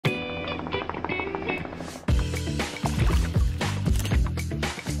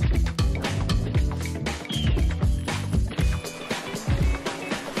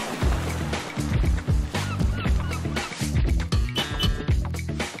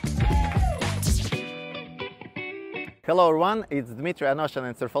Hello everyone, it's Dmitry Anoshin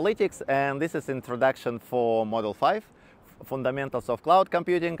in Surfalytics, and this is introduction for Module 5, Fundamentals of Cloud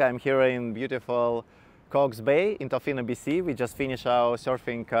Computing. I'm here in beautiful Cox Bay in Tofino, BC. We just finished our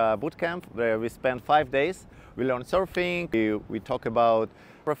surfing bootcamp where we spent 5 days. We learned surfing, we talk about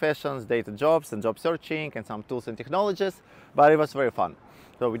professions, data jobs and job searching and some tools and technologies, but it was very fun.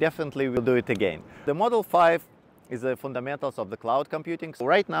 So we definitely will do it again. The Module 5 is the fundamentals of the cloud computing. So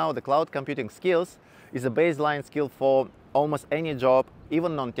right now, the cloud computing skills is a baseline skill for almost any job,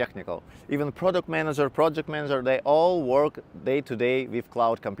 even non-technical. Even product manager, project manager, they all work day to day with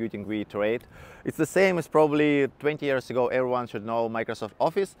cloud computing, we iterate. It's the same as probably 20 years ago, everyone should know Microsoft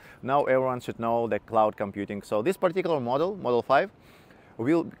Office. Now everyone should know the cloud computing. So this particular model, Model 5,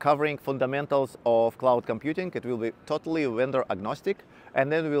 will be covering fundamentals of cloud computing. It will be totally vendor agnostic, and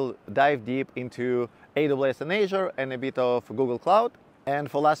then we'll dive deep into AWS and Azure and a bit of Google Cloud.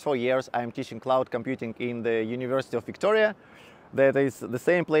 And for the last 4 years, I'm teaching cloud computing in the University of Victoria. That is the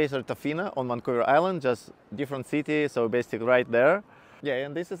same place at Tofino on Vancouver Island, just different city, so basically right there. Yeah,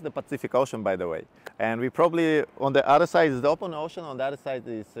 and this is the Pacific Ocean, by the way. And we probably, on the other side is the open ocean, on the other side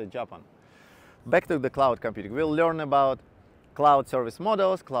is Japan. Back to the cloud computing. We'll learn about cloud service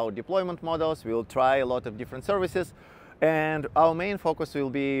models, cloud deployment models. We'll try a lot of different services. And our main focus will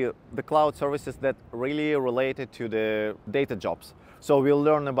be the cloud services that really related to the data jobs. So we'll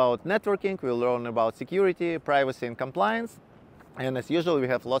learn about networking, we'll learn about security, privacy and compliance. And as usual, we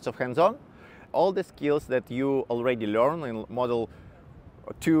have lots of hands-on. All the skills that you already learned in Model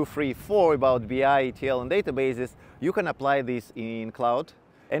 2, 3, 4 about BI, ETL and databases, you can apply this in cloud.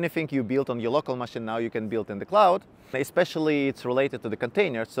 Anything you built on your local machine now you can build in the cloud. Especially it's related to the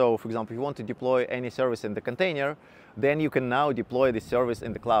container. So for example, if you want to deploy any service in the container, then you can now deploy this service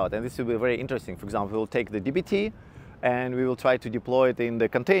in the cloud. And this will be very interesting. For example, we'll take the dbt and we will try to deploy it in the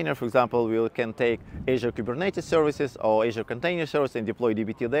container. For example, we can take Azure Kubernetes Services or Azure Container Service and deploy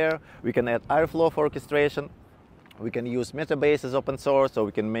dbt there. We can add Airflow for orchestration. We can use Metabase as open source, so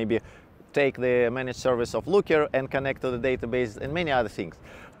we can maybe take the managed service of Looker and connect to the database and many other things.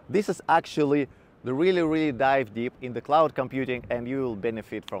 This is actually the really dive deep in the cloud computing, and you will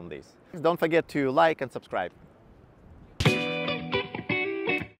benefit from this. Don't forget to like and subscribe.